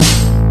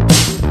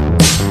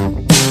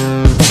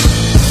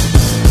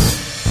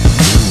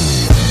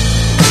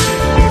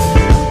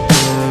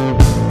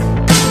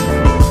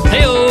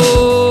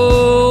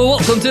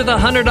to the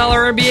 $100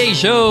 MBA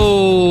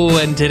Show,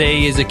 and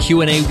today is a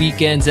Q&A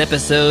Weekends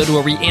episode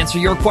where we answer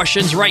your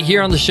questions right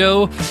here on the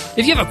show.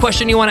 If you have a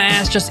question you want to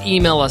ask, just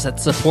email us at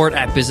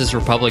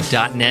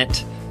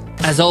support@businessrepublic.net.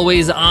 As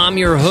always, I'm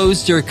your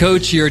host, your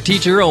coach, your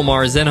teacher,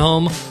 Omar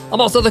Zenhom. I'm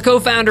also the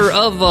co-founder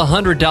of the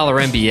 $100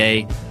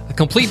 MBA, a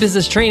complete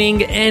business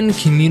training and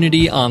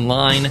community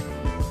online.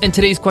 And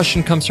today's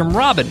question comes from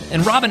Robin,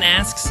 and Robin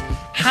asks,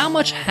 how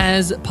much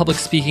has public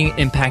speaking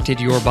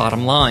impacted your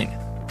bottom line?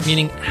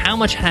 Meaning, how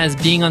much has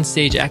being on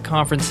stage at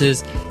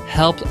conferences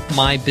helped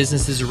my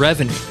business's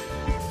revenue?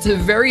 It's a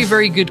very,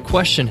 very good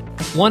question.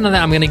 One that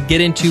I'm going to get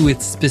into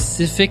with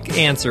specific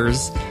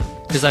answers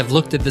because I've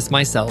looked at this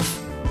myself,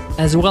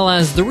 as well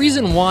as the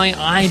reason why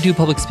I do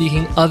public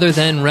speaking other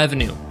than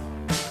revenue.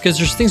 Because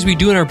there's things we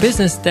do in our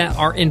business that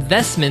are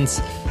investments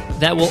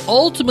that will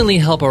ultimately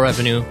help our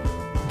revenue,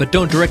 but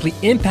don't directly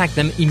impact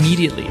them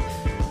immediately.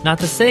 Not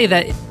to say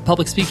that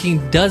public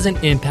speaking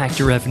doesn't impact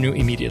your revenue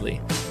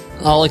immediately.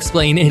 I'll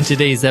explain in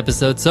today's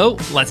episode, so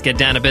let's get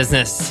down to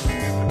business.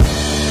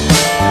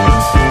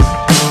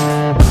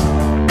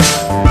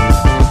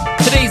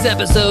 Today's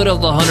episode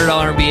of the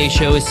 $100 MBA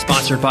Show is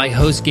sponsored by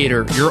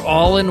HostGator, your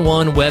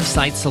all-in-one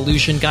website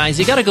solution. Guys,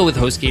 you got to go with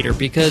HostGator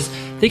because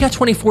they got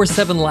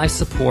 24/7 live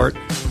support.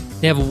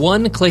 They have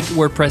one-click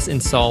WordPress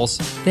installs.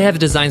 They have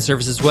design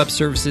services, web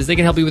services. They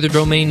can help you with your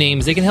domain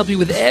names. They can help you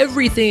with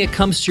everything that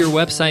comes to your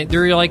website.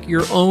 They're like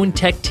your own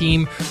tech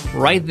team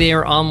right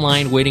there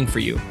online waiting for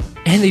you.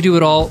 And they do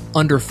it all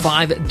under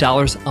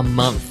 $5 a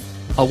month.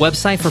 A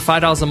website for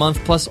 $5 a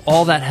month plus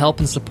all that help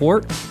and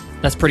support.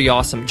 That's pretty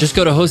awesome. Just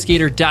go to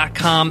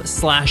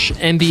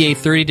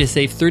HostGator.com/MBA30 to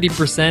save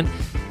 30%.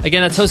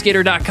 Again, that's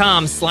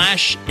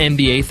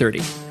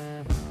HostGator.com/MBA30.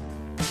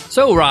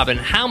 So, Robin,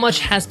 how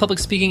much has public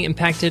speaking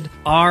impacted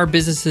our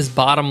business's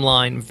bottom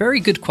line? Very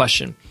good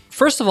question.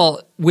 First of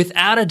all,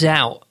 without a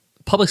doubt,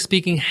 public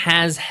speaking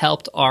has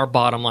helped our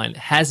bottom line,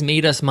 has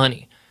made us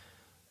money.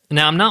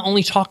 Now, I'm not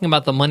only talking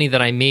about the money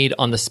that I made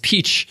on the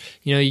speech.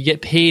 You know, you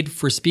get paid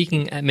for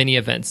speaking at many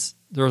events.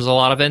 There's a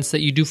lot of events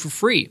that you do for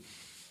free.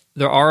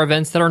 There are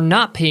events that are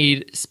not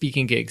paid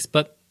speaking gigs,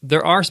 but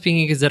there are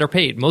speaking gigs that are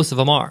paid. Most of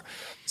them are.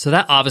 So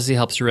that obviously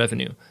helps your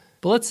revenue.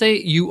 But let's say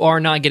you are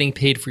not getting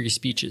paid for your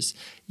speeches.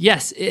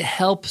 Yes, it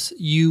helps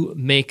you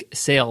make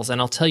sales, and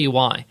I'll tell you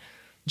why.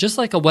 Just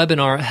like a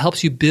webinar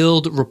helps you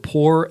build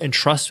rapport and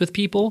trust with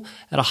people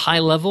at a high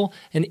level,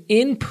 an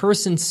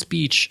in-person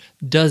speech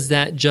does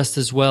that just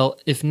as well,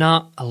 if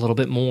not a little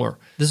bit more.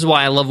 This is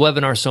why I love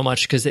webinars so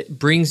much, because it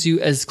brings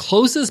you as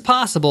close as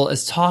possible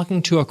as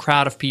talking to a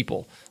crowd of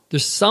people.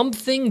 There's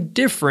something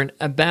different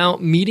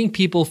about meeting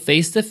people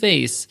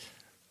face-to-face,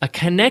 a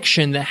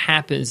connection that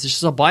happens. It's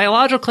just a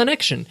biological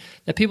connection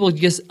that people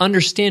just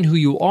understand who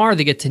you are.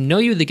 They get to know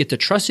you. They get to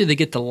trust you. They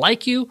get to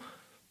like you.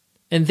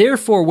 And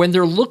therefore, when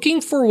they're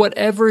looking for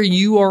whatever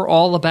you are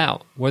all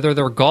about, whether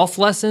they're golf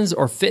lessons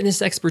or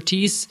fitness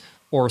expertise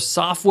or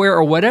software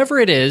or whatever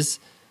it is,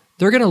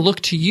 they're going to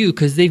look to you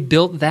because they've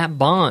built that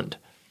bond.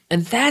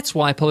 And that's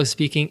why public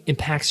speaking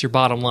impacts your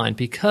bottom line,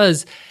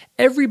 because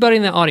everybody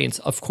in the audience,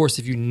 of course,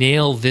 if you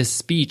nail this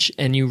speech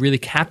and you really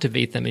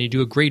captivate them and you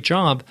do a great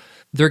job,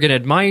 they're going to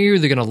admire you,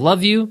 they're going to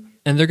love you,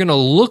 and they're going to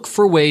look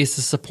for ways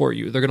to support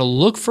you. They're going to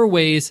look for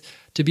ways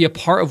to be a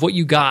part of what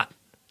you got.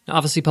 Now,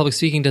 obviously, public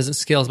speaking doesn't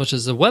scale as much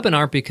as a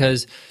webinar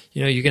because,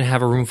 you know, you're going to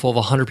have a room full of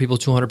 100 people,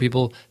 200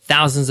 people,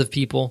 thousands of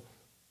people.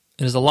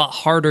 It is a lot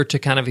harder to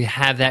kind of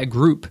have that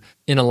group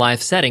in a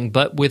live setting.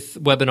 But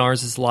with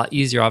webinars, it's a lot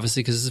easier,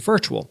 obviously, because it's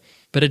virtual.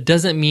 But it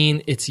doesn't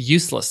mean it's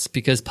useless,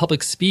 because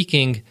public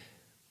speaking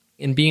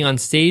and being on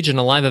stage in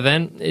a live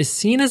event is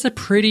seen as a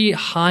pretty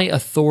high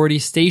authority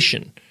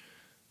station.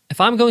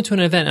 If I'm going to an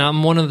event and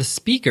I'm one of the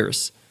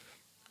speakers,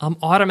 I'm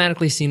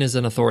automatically seen as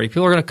an authority.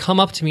 People are going to come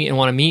up to me and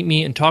want to meet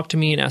me and talk to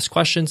me and ask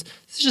questions.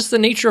 This is just the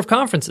nature of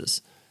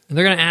conferences. And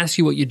they're going to ask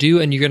you what you do,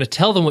 and you're going to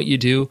tell them what you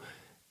do,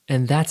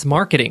 and that's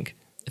marketing.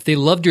 If they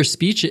loved your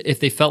speech, if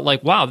they felt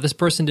like, wow, this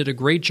person did a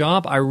great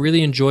job, I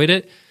really enjoyed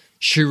it,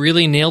 she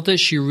really nailed it,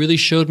 she really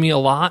showed me a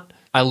lot,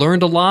 I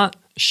learned a lot,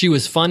 she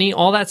was funny,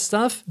 all that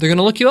stuff, they're going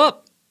to look you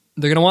up.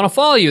 They're going to want to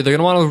follow you. They're going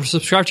to want to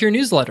subscribe to your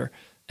newsletter.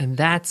 And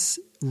that's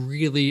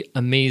really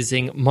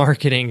amazing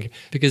marketing,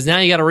 because now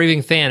you got a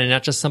raving fan and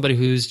not just somebody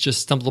who's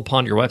just stumbled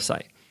upon your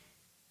website.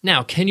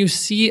 Now, can you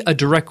see a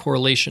direct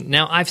correlation?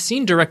 Now, I've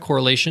seen direct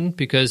correlation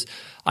because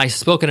I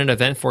spoke at an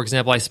event. For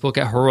example, I spoke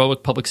at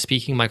Heroic Public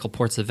Speaking, Michael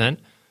Port's event,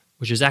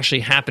 which is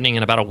actually happening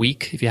in about a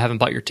week. If you haven't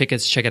bought your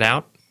tickets, check it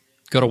out.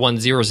 Go to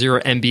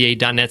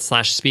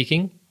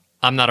 100mba.net/speaking.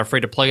 I'm not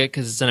afraid to plug it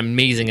because it's an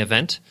amazing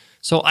event.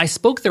 So I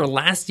spoke there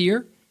last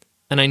year,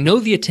 and I know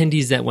the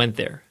attendees that went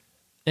there.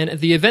 And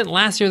at the event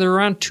last year, there were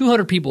around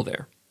 200 people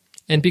there.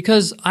 And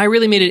because I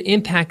really made an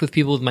impact with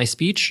people with my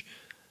speech,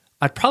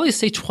 I'd probably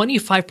say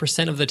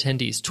 25% of the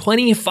attendees,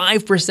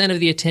 25% of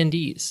the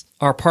attendees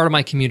are part of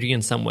my community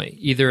in some way.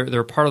 Either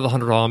they're part of the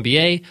 $100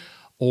 MBA,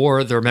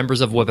 or they're members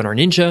of Webinar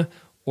Ninja,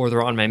 or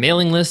they're on my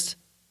mailing list.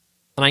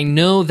 And I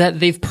know that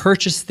they've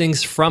purchased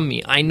things from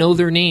me. I know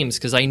their names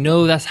because I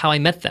know that's how I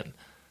met them.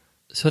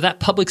 So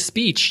that public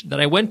speech that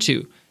I went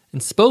to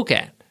and spoke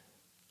at,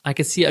 I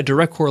could see a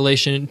direct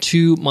correlation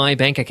to my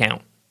bank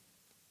account.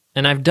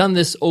 And I've done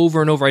this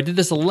over and over. I did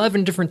this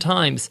 11 different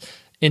times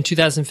in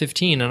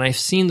 2015, and I've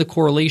seen the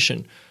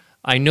correlation.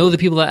 I know the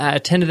people that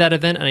attended that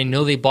event, and I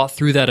know they bought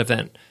through that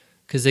event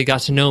because they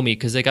got to know me,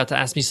 because they got to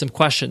ask me some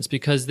questions,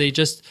 because they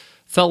just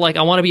felt like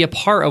I want to be a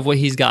part of what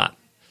he's got.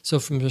 So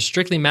from a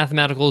strictly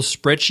mathematical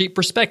spreadsheet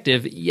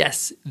perspective,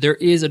 yes, there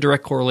is a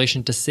direct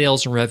correlation to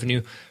sales and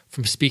revenue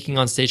from speaking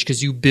on stage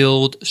because you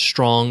build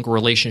strong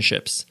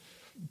relationships.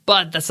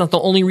 But that's not the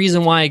only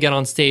reason why I get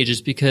on stage,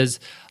 is because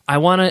I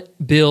want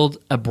to build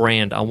a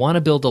brand. I want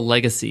to build a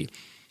legacy.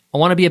 I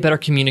want to be a better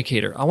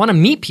communicator. I want to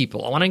meet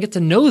people. I want to get to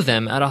know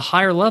them at a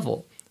higher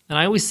level. And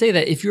I always say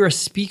that if you're a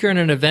speaker in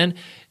an event,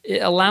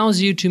 it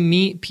allows you to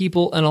meet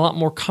people in a lot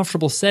more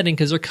comfortable setting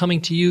because they're coming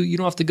to you. You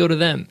don't have to go to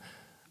them.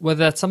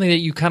 Whether that's something that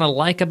you kind of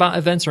like about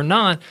events or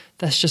not,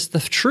 that's just the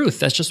truth.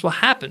 That's just what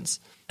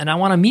happens. And I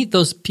want to meet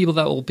those people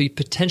that will be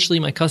potentially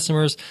my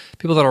customers,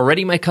 people that are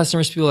already my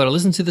customers, people that are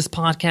listening to this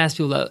podcast,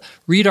 people that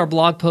read our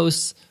blog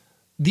posts.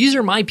 These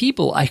are my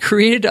people. I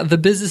created the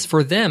business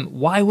for them.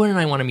 Why wouldn't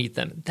I want to meet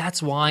them?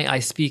 That's why I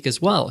speak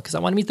as well, because I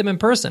want to meet them in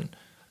person.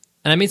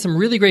 And I made some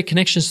really great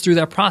connections through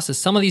that process.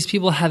 Some of these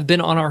people have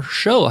been on our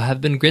show, have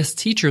been guest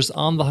teachers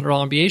on the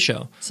 $100 MBA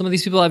show. Some of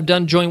these people I've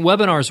done joint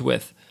webinars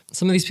with.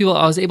 Some of these people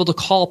I was able to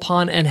call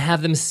upon and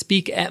have them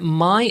speak at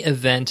my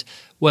event,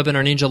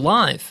 Webinar Ninja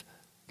Live.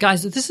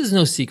 Guys, this is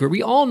no secret.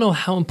 We all know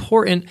how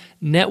important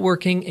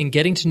networking and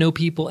getting to know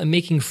people and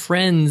making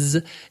friends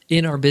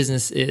in our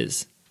business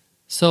is.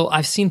 So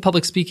I've seen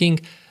public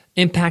speaking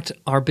impact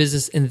our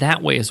business in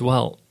that way as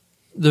well.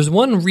 There's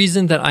one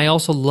reason that I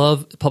also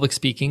love public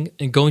speaking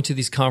and going to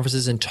these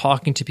conferences and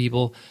talking to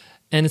people,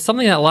 and it's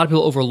something that a lot of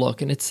people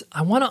overlook, and it's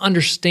I want to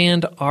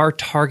understand our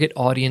target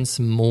audience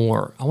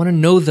more. I want to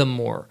know them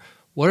more.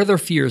 What are their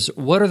fears?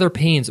 What are their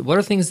pains? What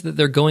are things that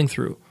they're going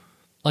through?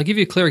 I'll give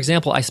you a clear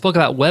example. I spoke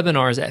about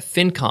webinars at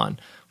FinCon,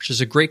 which is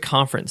a great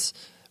conference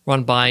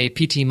run by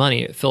PT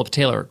Money, Philip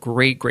Taylor.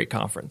 Great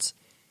conference.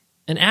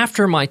 And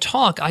after my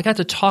talk, I got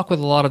to talk with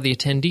a lot of the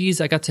attendees.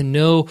 I got to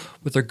know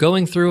what they're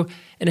going through,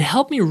 and it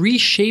helped me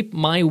reshape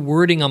my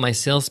wording on my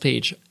sales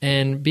page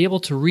and be able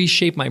to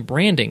reshape my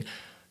branding.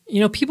 You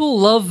know, people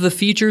love the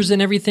features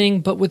and everything,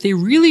 but what they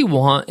really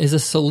want is a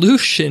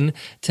solution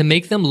to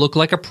make them look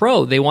like a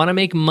pro. They want to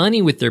make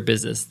money with their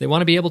business. They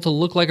want to be able to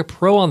look like a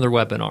pro on their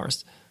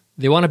webinars.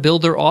 They want to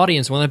build their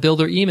audience, want to build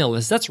their email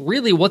list. That's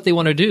really what they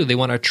want to do. They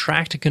want to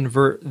attract and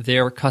convert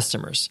their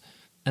customers.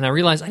 And I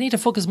realized I need to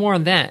focus more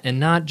on that and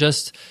not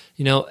just,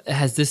 it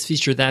has this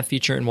feature, that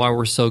feature, and why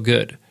we're so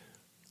good.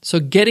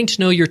 So getting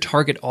to know your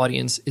target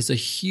audience is a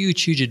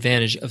huge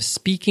advantage of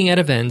speaking at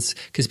events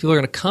because people are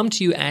going to come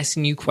to you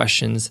asking you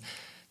questions,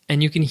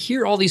 and you can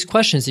hear all these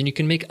questions and you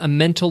can make a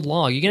mental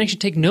log. You can actually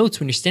take notes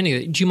when you're standing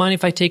there. Do you mind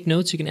if I take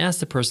notes? You can ask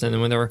the person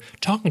and when they're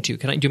talking to you,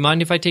 do you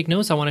mind if I take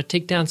notes? I want to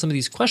take down some of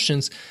these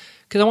questions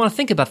because I want to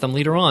think about them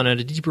later on in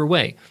a deeper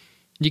way.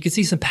 You can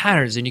see some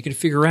patterns and you can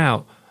figure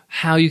out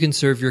how you can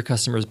serve your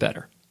customers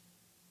better.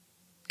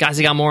 Guys,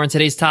 I got more on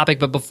today's topic,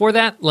 but before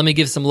that, let me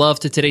give some love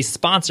to today's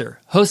sponsor,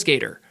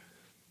 HostGator.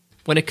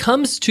 When it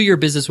comes to your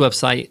business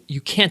website,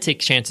 you can't take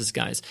chances,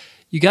 guys.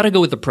 You got to go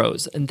with the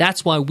pros, and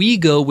that's why we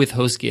go with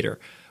HostGator.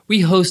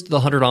 We host the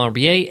 $100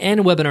 MBA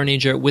and Webinar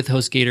Ninja with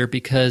HostGator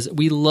because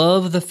we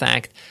love the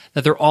fact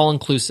that they're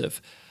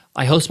all-inclusive.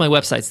 I host my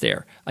websites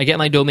there. I get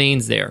my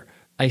domains there.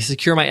 I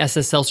secure my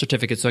SSL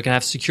certificate so I can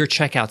have secure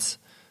checkouts.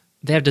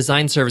 They have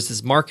design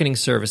services, marketing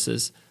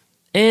services,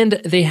 and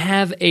they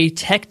have a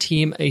tech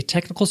team, a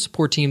technical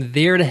support team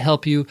there to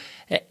help you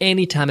at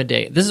any time of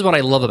day. This is what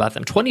I love about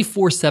them.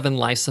 24/7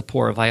 live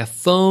support via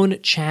phone,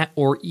 chat,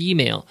 or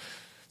email.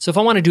 So if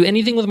I want to do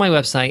anything with my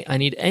website, I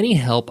need any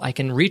help, I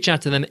can reach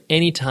out to them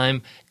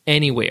anytime,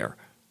 anywhere.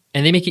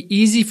 And they make it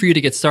easy for you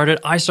to get started.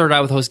 I started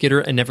out with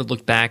HostGator and never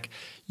looked back.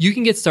 You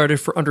can get started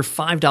for under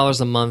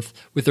 $5 a month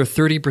with their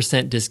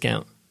 30%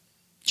 discount.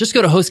 Just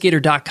go to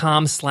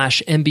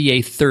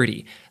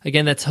HostGator.com/MBA30.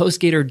 Again, that's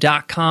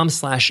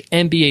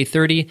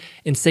HostGator.com/MBA30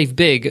 and save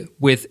big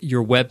with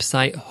your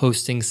website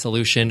hosting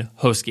solution,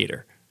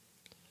 HostGator.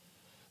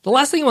 The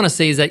last thing I want to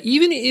say is that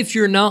even if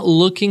you're not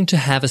looking to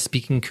have a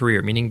speaking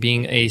career, meaning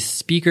being a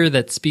speaker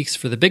that speaks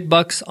for the big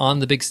bucks on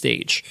the big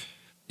stage,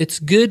 it's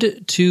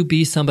good to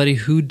be somebody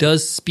who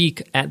does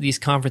speak at these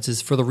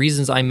conferences for the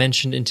reasons I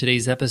mentioned in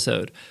today's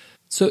episode.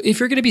 So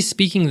if you're going to be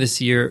speaking this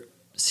year,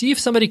 see if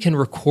somebody can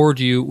record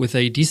you with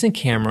a decent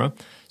camera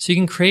so you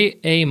can create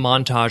a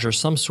montage or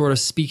some sort of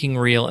speaking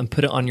reel and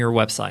put it on your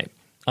website.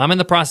 I'm in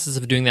the process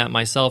of doing that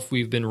myself.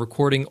 We've been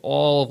recording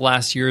all of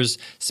last year's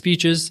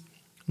speeches.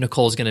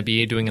 Nicole's going to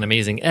be doing an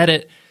amazing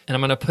edit, and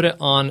I'm going to put it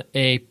on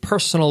a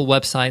personal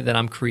website that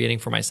I'm creating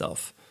for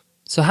myself.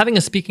 So having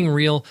a speaking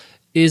reel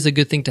is a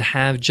good thing to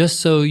have just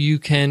so you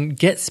can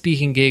get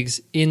speaking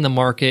gigs in the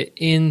market,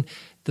 in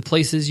the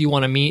places you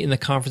want to meet, in the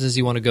conferences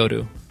you want to go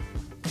to.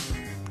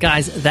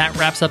 Guys, that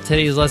wraps up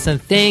today's lesson.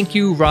 Thank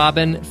you,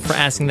 Robin, for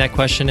asking that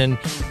question. And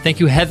thank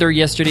you, Heather.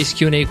 Yesterday's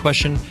Q&A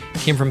question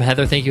came from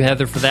Heather. Thank you,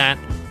 Heather, for that.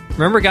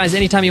 Remember, guys,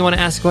 anytime you want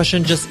to ask a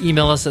question, just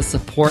email us at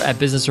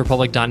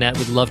support@businessrepublic.net.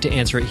 We'd love to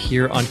answer it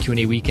here on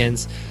Q&A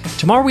Weekends.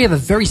 Tomorrow we have a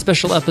very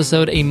special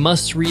episode, a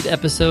must-read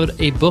episode,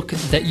 a book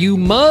that you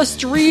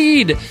must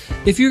read.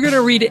 If you're going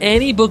to read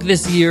any book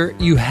this year,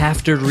 you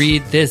have to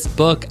read this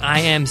book. I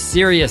am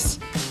serious.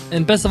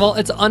 And best of all,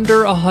 it's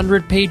under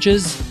 100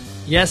 pages.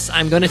 Yes,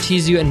 I'm going to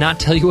tease you and not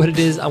tell you what it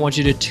is. I want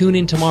you to tune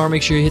in tomorrow.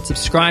 Make sure you hit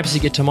subscribe so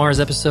you get tomorrow's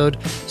episode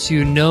so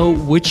you know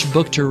which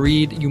book to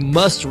read. You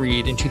must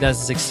read in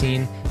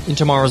 2016 in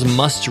tomorrow's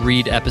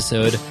must-read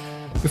episode.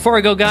 Before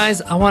I go,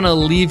 guys, I want to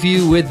leave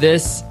you with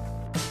this.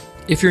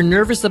 If you're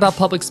nervous about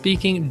public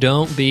speaking,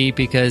 don't be,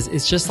 because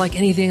it's just like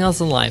anything else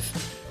in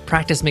life.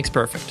 Practice makes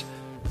perfect.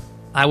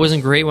 I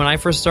wasn't great when I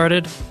first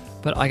started,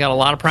 but I got a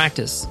lot of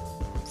practice.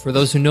 For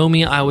those who know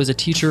me, I was a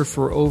teacher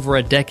for over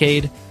a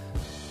decade.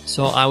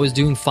 So I was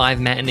doing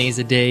 5 matinees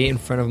a day in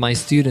front of my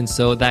students,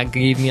 so that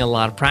gave me a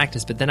lot of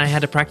practice. But then I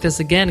had to practice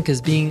again because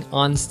being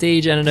on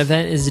stage at an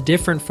event is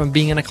different from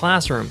being in a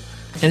classroom.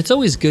 And it's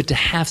always good to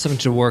have something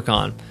to work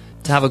on,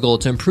 to have a goal,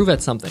 to improve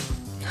at something.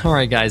 All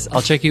right, guys,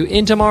 I'll check you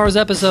in tomorrow's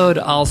episode.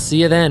 I'll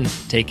see you then.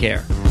 Take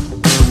care.